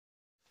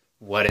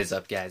What is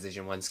up, guys?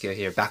 Asian One Scale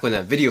here, back with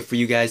a video for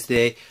you guys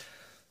today.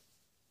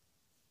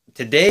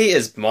 Today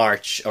is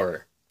March,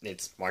 or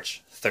it's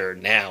March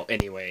 3rd now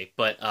anyway,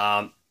 but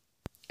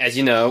as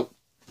you know,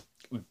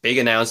 big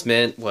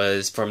announcement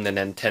was from the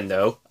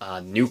Nintendo.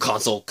 New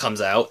console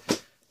comes out,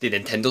 the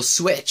Nintendo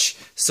Switch.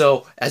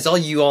 So, as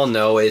you all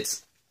know,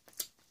 it's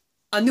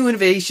a new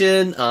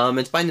innovation,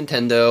 it's by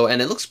Nintendo,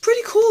 and it looks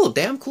pretty cool,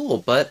 damn cool,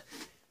 but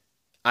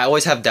I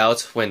always have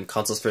doubts when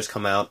consoles first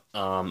come out.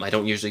 I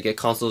don't usually get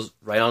consoles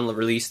right on the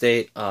release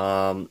date.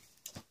 I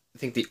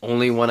think the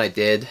only one I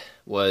did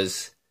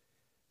was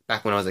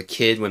back when I was a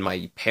kid, when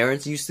my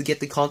parents used to get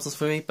the consoles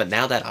for me. But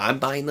now that I'm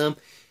buying them,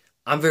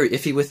 I'm very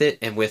iffy with it.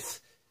 And with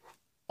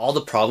all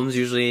the problems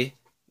usually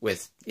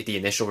with the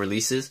initial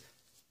releases,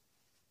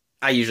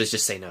 I usually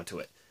just say no to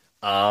it.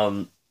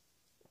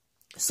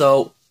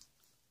 So,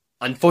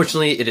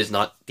 unfortunately, it is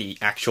not the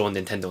actual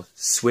Nintendo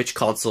Switch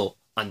console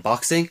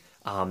unboxing.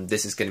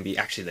 This is going to be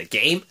actually the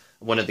game,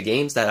 one of the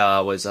games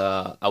that was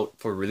out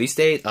for release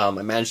date. I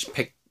managed to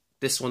pick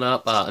this one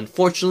up.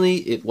 Unfortunately,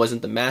 it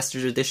wasn't the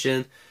Master's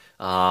Edition,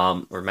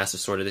 or Master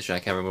Sword Edition, I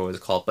can't remember what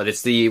it's called, but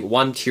it's the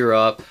one tier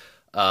up,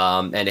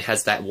 and it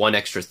has that one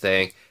extra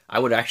thing. I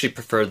would actually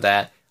prefer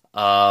that.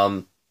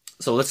 So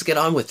let's get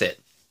on with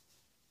it.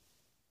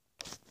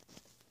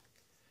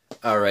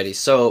 Alrighty,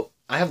 so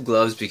I have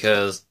gloves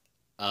because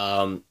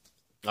I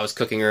was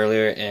cooking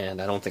earlier,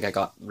 and I don't think I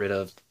got rid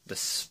of the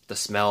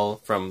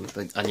smell from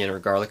the onion or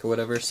garlic or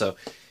whatever,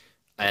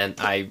 and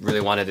I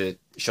really wanted to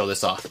show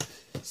this off.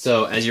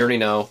 So, as you already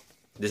know,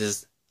 this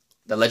is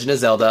the Legend of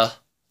Zelda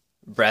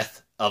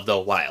Breath of the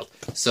Wild.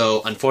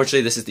 So,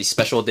 unfortunately, this is the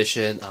special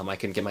edition. I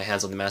couldn't get my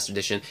hands on the Master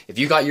Edition. If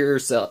you got your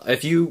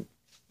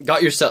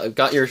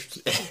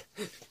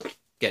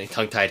getting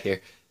tongue-tied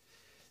here.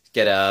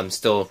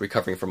 Still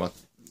recovering from a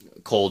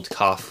cold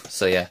cough,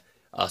 so yeah,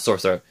 sore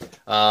throat.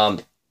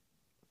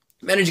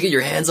 Managed to get your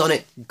hands on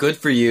it. Good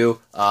for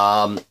you.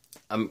 I'm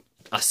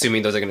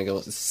assuming those are going to go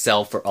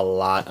sell for a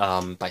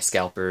lot by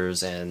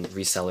scalpers and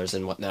resellers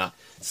and whatnot.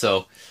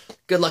 So,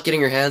 good luck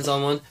getting your hands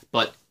on one.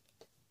 But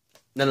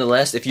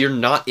nonetheless, if you're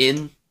not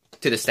into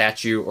the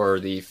statue or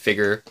the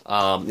figure,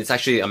 it's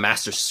actually a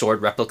Master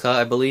Sword replica,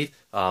 I believe.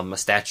 A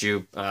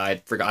statue.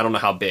 I forgot. I don't know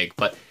how big,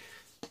 but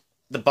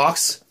the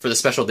box for the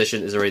special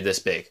edition is already this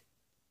big.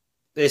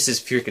 This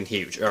is freaking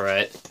huge. All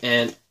right,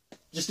 and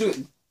just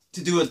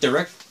to do a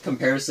direct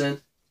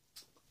comparison,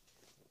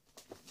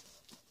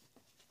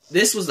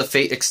 this was the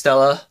Fate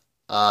Extella,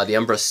 the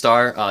Umbra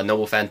Star,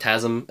 Noble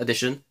Phantasm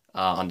Edition,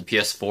 on the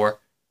PS4.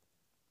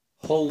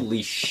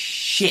 Holy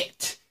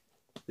shit!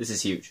 This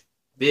is huge.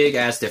 Big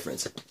ass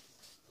difference.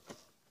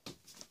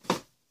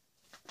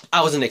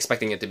 I wasn't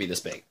expecting it to be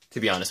this big, to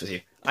be honest with you.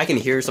 I can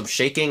hear some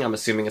shaking, I'm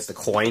assuming it's the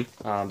coin.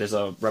 There's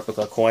a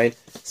replica coin.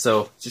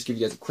 So, just give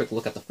you guys a quick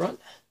look at the front.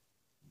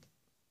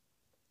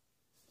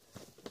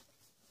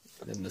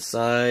 And then the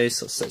side,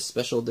 so it says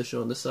special edition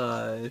on the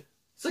side.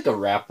 It's like a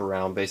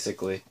wraparound,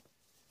 basically.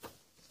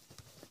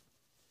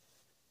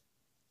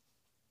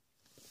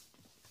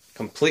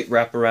 Complete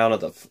wraparound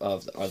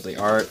of the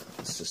art.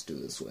 Let's just do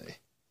it this way.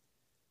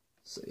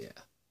 So yeah.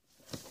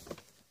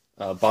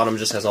 Bottom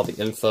just has all the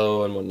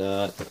info and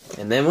whatnot.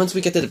 And then once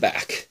we get to the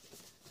back,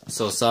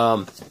 so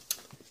some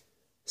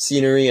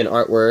scenery and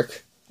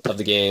artwork of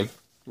the game.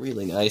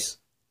 Really nice.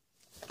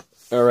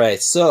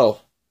 Alright,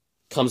 so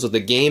comes with the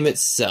game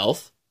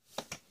itself.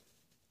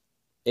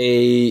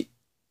 A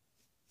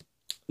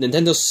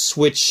Nintendo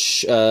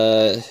Switch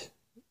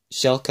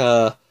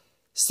Shelka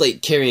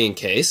slate carrying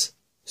case.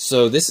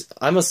 So this,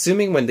 I'm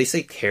assuming when they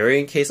say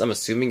carrying case, I'm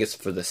assuming it's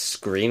for the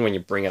screen when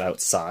you bring it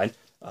outside.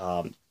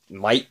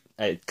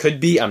 It could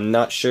be, I'm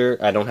not sure.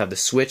 I don't have the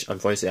Switch,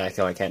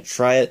 unfortunately I can't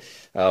try it.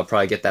 I'll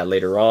probably get that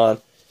later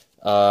on.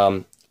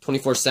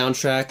 24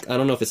 soundtrack, I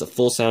don't know if it's a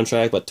full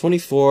soundtrack, but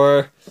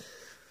 24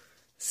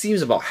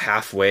 seems about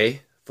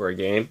halfway for a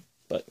game,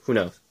 but who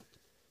knows.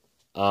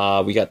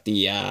 We got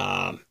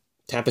the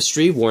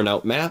tapestry, worn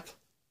out map,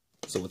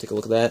 so we'll take a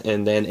look at that,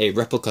 and then a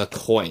replica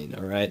coin,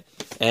 alright?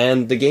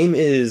 And the game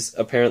is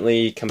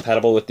apparently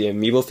compatible with the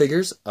amiibo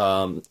figures,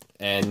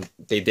 and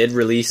they did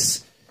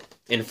release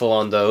info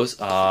on those,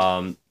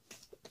 and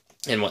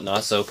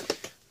whatnot, so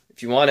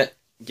if you want it,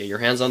 get your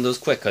hands on those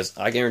quick, because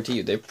I guarantee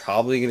you, they're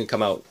probably going to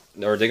come out,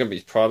 or they're going to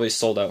be probably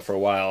sold out for a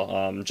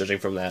while, judging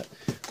from that.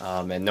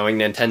 And knowing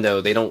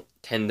Nintendo, they don't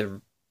tend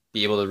to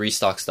be able to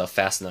restock stuff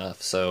fast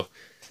enough, so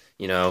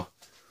you know,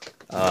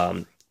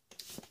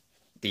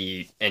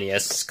 the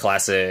NES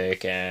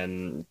Classic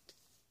and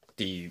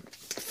the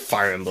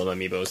Fire Emblem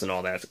amiibos and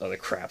all that other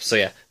crap. So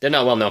yeah, they're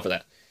not well known for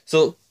that.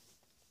 So,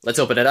 let's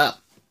open it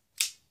up.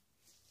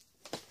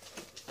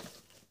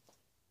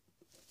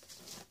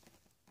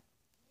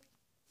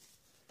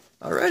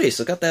 Alrighty,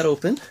 so got that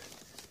open.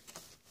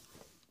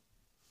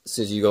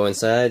 So as you go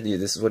inside,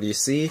 this is what you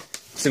see.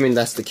 Assuming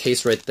that's the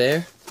case right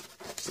there.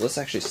 So let's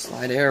actually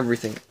slide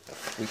everything.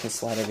 We can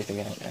slide everything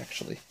out,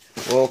 actually.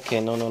 Okay,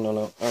 no.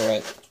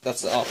 Alright,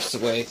 that's the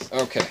opposite way.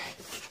 Okay.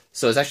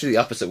 So it's actually the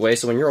opposite way,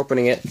 so when you're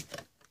opening it,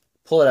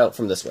 pull it out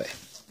from this way.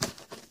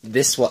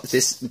 this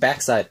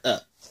backside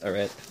up. All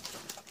right.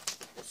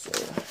 So,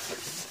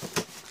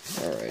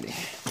 alrighty.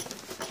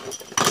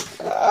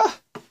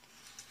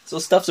 So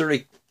stuff's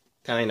already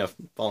kind of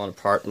falling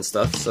apart and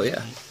stuff. So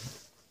yeah.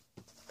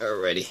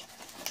 Alrighty.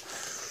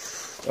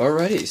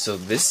 Alrighty. So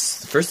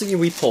this first thing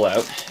we pull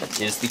out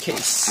is the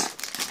case.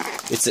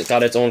 It's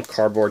got its own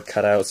cardboard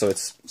cutout, so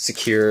it's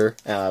secure,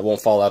 won't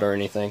fall out or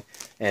anything,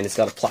 and it's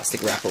got a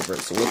plastic wrap over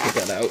it, so we'll take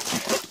that out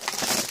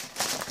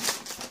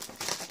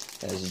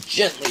as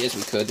gently as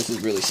we could. This is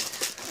really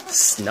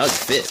snug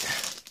fit.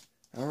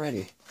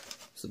 Alrighty,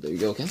 so there you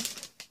go again.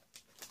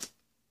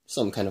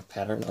 Some kind of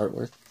pattern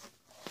artwork.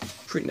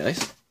 Pretty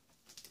nice.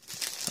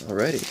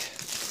 Alrighty.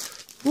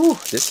 Whew,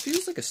 this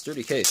feels like a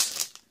sturdy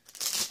case.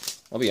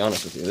 I'll be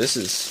honest with you, this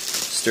is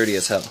sturdy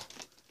as hell.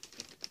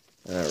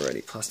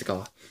 Alrighty, plastic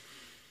off.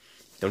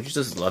 Don't you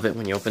just love it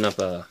when you open up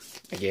a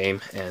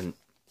game and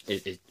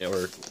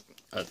or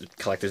a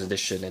collector's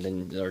edition and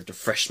then or the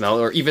fresh smell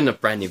or even a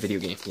brand new video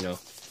game, you know?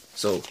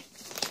 So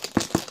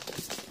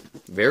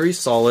very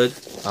solid.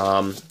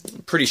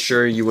 Pretty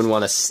sure you wouldn't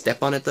want to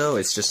step on it though.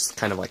 It's just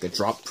kind of like a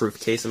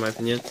drop-proof case in my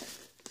opinion.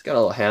 It's got a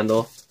little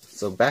handle.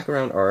 So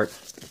background art,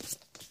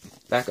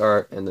 back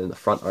art, and then the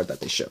front art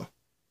that they show.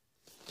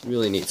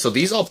 Really neat. So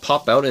these all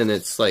pop out and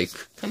it's like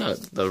kind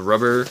of the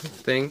rubber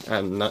thing.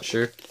 I'm not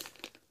sure.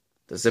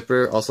 The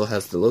zipper also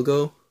has the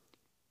logo.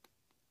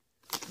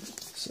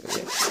 So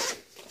yeah.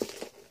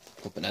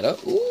 Open that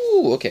up.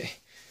 Ooh, okay.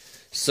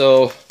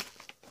 So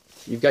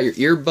you've got your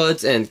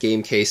earbuds and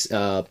game case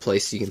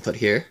place you can put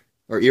here.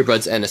 Or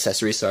earbuds and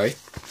accessories, sorry.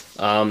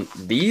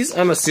 These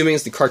I'm assuming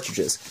is the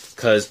cartridges.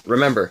 Because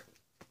remember,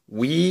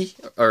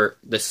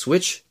 the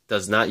Switch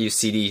does not use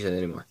CDs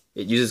anymore.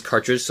 It uses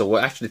cartridge, so we'll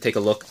actually take a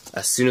look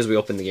as soon as we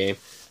open the game.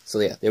 So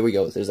yeah, there we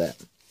go, there's that.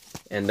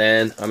 And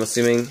then I'm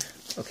assuming,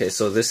 okay,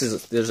 so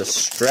there's a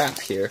strap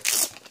here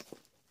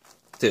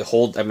to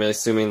hold, I'm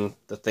assuming,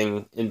 the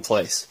thing in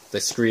place.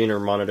 The screen or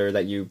monitor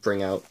that you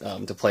bring out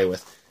to play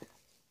with.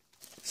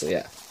 So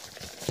yeah.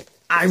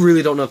 I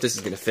really don't know if this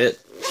is going to fit.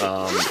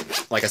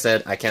 Like I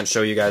said, I can't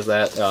show you guys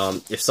that.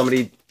 If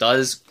somebody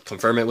does,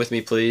 confirm it with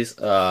me, please.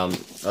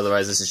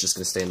 Otherwise, this is just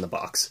going to stay in the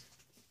box.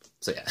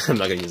 So yeah, I'm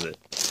not going to use it.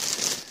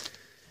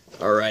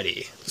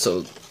 Alrighty,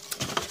 so,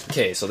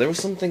 okay, so there was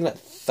something that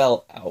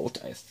fell out,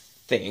 I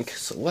think,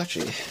 so we'll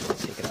actually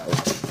take it out.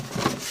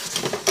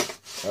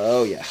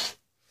 Oh yeah,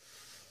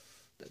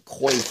 the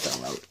coin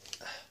fell out.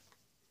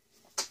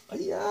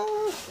 Yeah,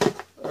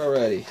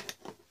 alrighty,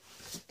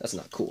 that's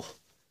not cool.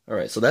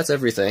 Alright, so that's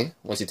everything,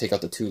 once you take out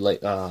the two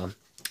light,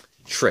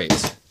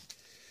 trays.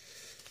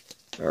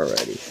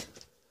 Alrighty,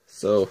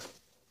 so,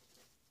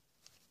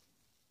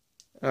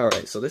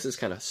 alright, so this is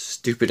kind of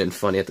stupid and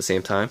funny at the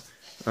same time.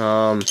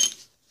 For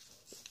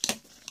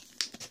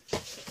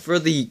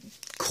the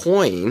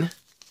coin,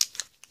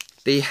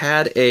 they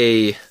had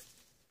the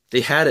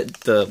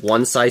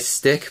one size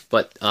stick,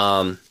 but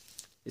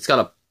it's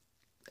got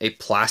a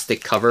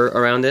plastic cover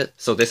around it,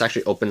 so this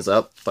actually opens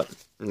up. But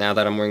now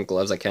that I'm wearing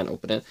gloves, I can't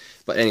open it.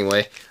 But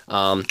anyway,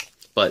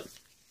 but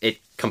it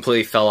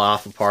completely fell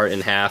off apart in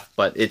half.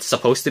 But it's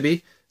supposed to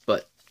be,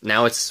 but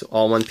now it's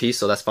all one piece,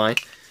 so that's fine.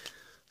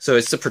 So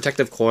it's a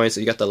protective coin. So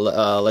you got the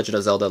Legend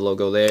of Zelda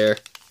logo there.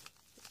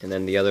 And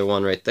then the other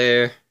one right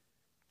there.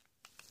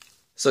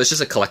 So it's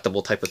just a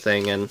collectible type of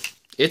thing, and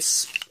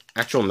it's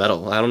actual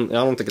metal. I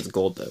don't think it's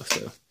gold though.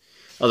 So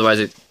otherwise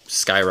it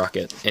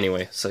skyrocket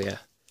anyway. So yeah.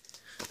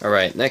 All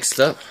right. Next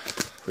up,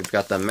 we've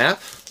got the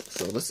map.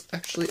 So let's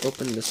actually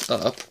open this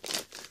up.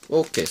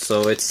 Okay.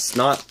 So it's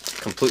not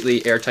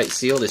completely airtight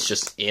sealed. It's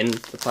just in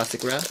the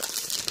plastic wrap.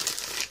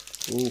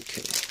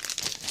 Okay.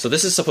 So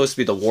this is supposed to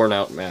be the worn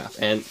out map,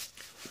 and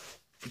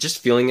just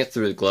feeling it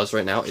through the gloves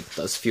right now, it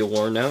does feel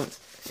worn out.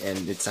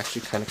 And it's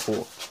actually kind of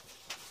cool.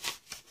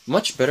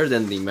 Much better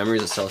than the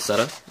Memories of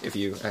Celestia, if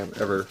you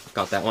ever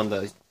got that one,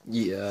 the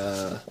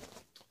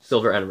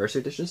Silver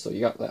Anniversary Edition. So you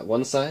got that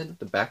one side,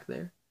 the back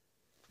there.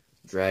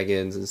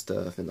 Dragons and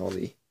stuff, and all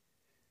the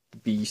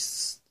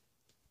beasts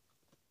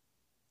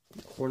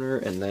in the corner.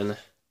 And then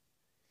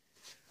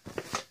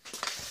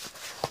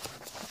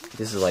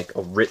this is like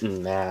a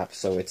written map,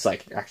 so it's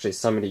like actually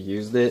somebody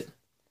used it.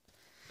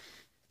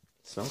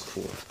 Smells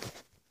cool.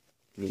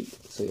 Neat.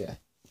 So yeah.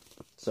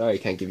 Sorry I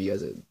can't give you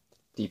guys a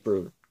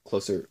deeper,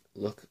 closer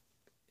look.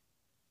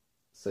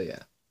 So yeah.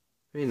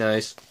 Pretty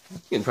nice.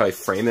 You can probably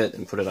frame it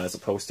and put it as a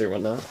poster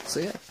and whatnot. So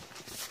yeah.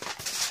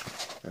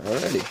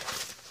 Alrighty.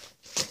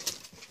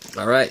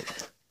 Alright.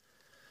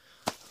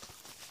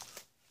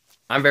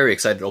 I'm very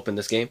excited to open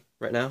this game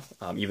right now,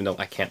 even though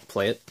I can't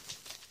play it.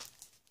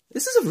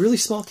 This is a really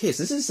small case.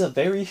 This is a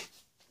very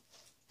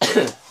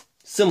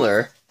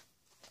similar.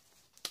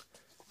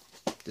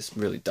 This is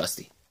really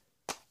dusty.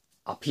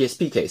 A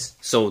PSP case.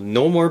 So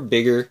no more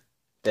bigger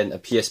than a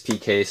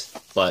PSP case,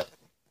 but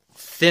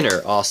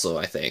thinner also,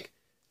 I think.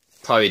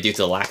 Probably due to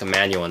the lack of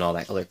manual and all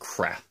that other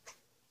crap.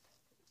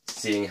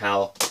 Seeing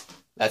how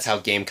that's how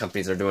game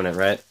companies are doing it,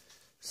 right?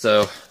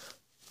 So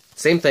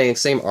same thing,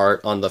 same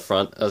art on the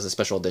front as a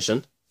special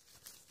edition.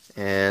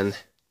 And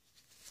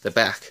the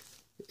back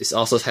It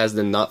also has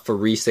the not for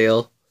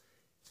resale.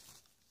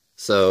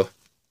 So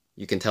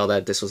you can tell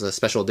that this was a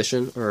special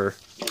edition, or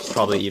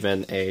probably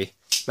even a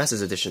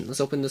Masters edition.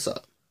 Let's open this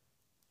up.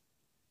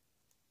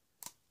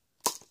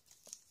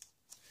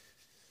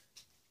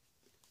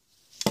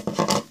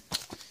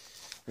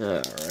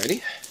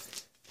 Alrighty.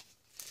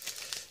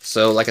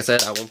 So, like I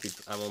said, I won't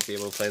be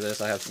able to play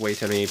this. I have way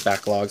too many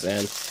backlogs,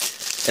 and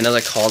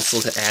another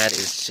console to add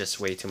is just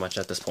way too much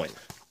at this point.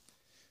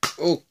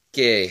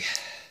 Okay.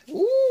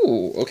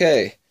 Ooh,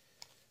 okay.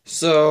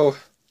 So,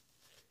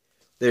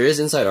 there is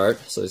inside art.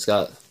 So it's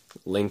got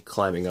Link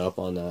climbing up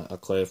on a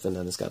cliff, and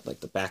then it's got like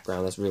the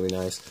background that's really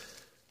nice.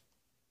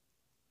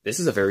 This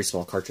is a very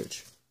small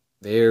cartridge.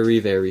 Very,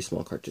 very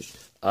small cartridge.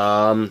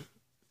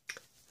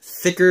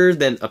 Thicker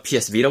than a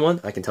PS Vita one,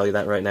 I can tell you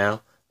that right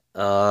now.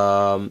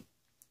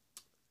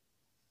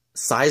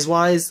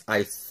 Size-wise,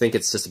 I think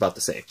it's just about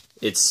the same.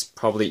 It's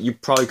probably, you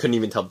probably couldn't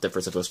even tell the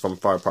difference if it was from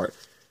far apart.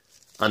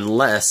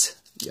 Unless,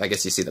 I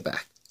guess you see the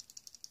back.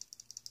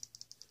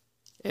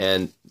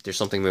 And there's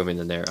something moving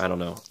in there. I don't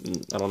know.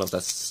 I don't know if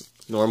that's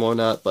normal or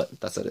not, but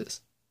that's what it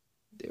is.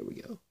 There we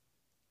go.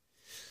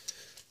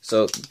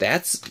 So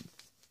that's,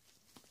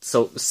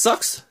 so it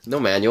sucks.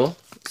 No manual.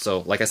 So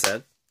like I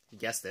said, you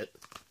guessed it.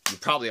 You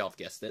probably all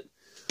guessed it.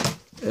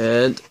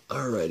 And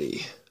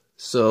alrighty.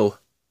 So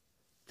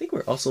I think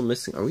we're also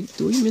missing, are we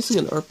missing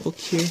an art book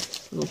here?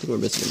 I don't think we're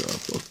missing an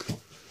art book.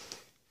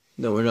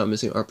 No, we're not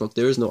missing an art book.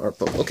 There is no art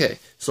book. Okay,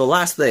 so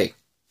last thing.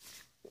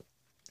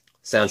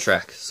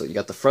 Soundtrack. So you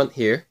got the front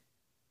here.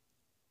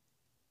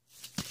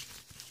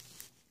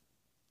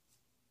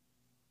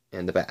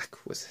 And the back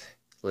with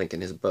Link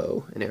and his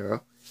bow and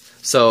arrow.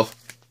 So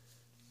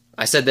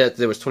I said that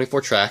there was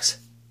 24 tracks,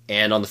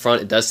 and on the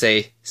front it does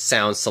say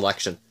sound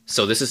selection.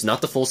 So this is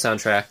not the full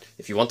soundtrack.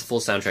 If you want the full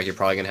soundtrack, you're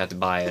probably going to have to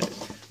buy it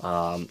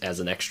as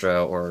an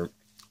extra, or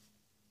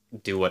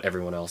do what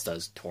everyone else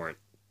does, torrent.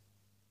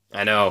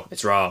 I know,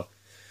 it's wrong.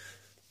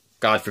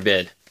 God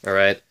forbid,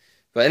 alright?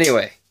 But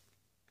anyway,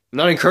 I'm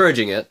not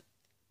encouraging it.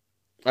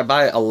 I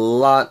buy a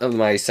lot of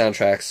my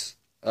soundtracks,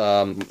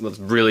 with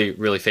really,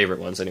 really favorite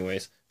ones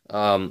anyways,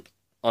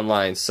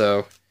 online,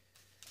 so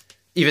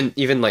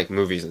even like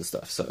movies and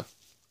stuff, so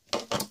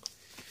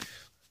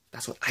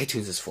that's what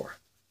iTunes is for.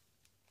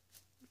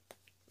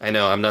 I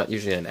know, I'm not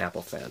usually an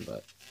Apple fan,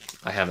 but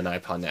I have an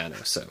iPod Nano,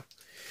 so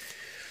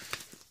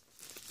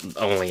the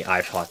only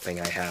iPod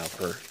thing I have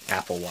for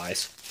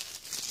Apple-wise.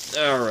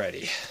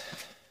 Alrighty.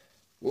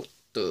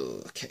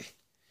 Okay.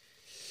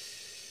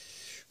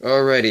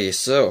 Alrighty,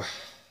 so,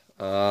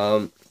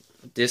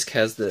 disc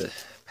has the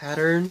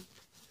pattern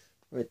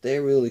right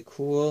there, really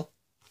cool.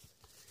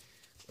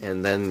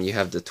 And then you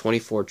have the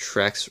 24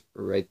 tracks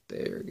right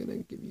there. Gonna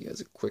give you guys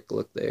a quick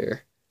look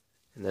there.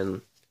 And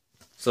then,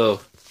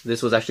 so,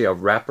 this was actually a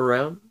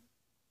wraparound.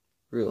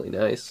 Really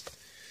nice.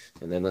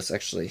 And then let's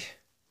actually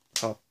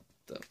pop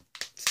the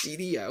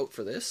CD out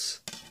for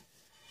this.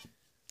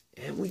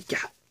 And we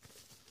got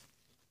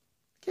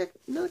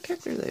another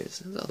character there.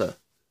 It's Zelda.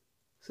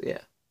 So yeah,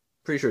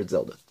 pretty sure it's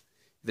Zelda.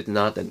 If it's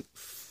not, then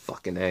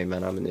fucking A,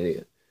 man, I'm an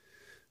idiot.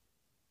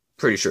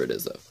 Pretty sure it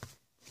is, though.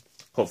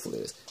 Hopefully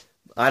it is.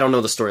 I don't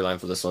know the storyline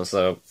for this one,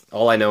 so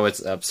all I know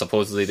is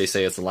supposedly they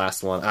say it's the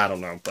last one. I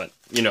don't know, but,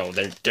 you know,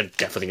 they're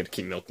definitely going to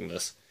keep milking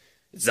this.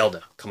 It's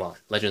Zelda. Come on.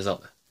 Legend of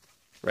Zelda.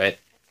 Right?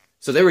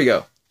 So there we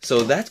go.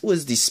 So that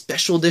was the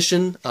special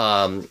edition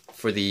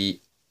for the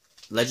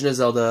Legend of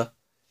Zelda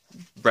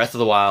Breath of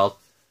the Wild.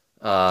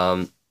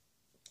 Hope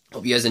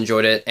you guys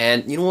enjoyed it.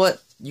 And you know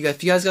what?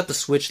 If you guys got the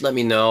Switch, let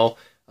me know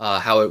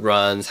how it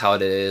runs, how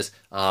it is.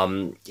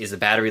 Is the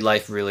battery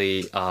life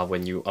really,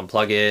 when you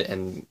unplug it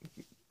and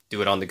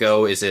do it on the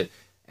go, is it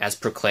as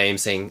proclaimed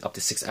saying up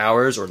to 6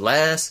 hours or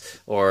less?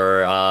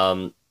 Or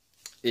are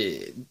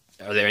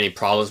there any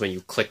problems when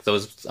you click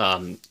those,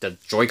 the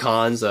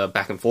Joy-Cons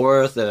back and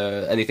forth?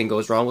 Anything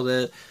goes wrong with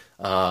it?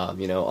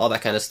 You know, all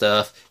that kind of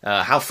stuff.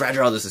 How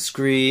fragile is the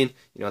screen?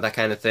 You know, that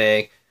kind of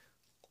thing.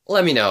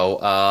 Let me know.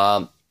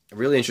 I'm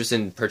really interested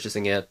in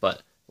purchasing it,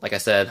 but like I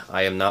said,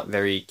 I am not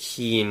very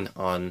keen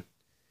on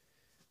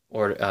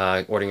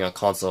ordering a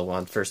console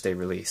on first day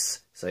release.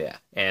 So yeah,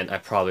 and I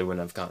probably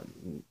wouldn't have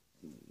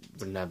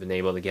been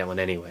able to get one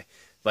anyway.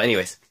 But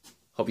anyways,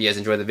 hope you guys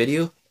enjoyed the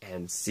video,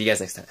 and see you guys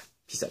next time.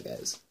 Peace out,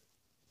 guys.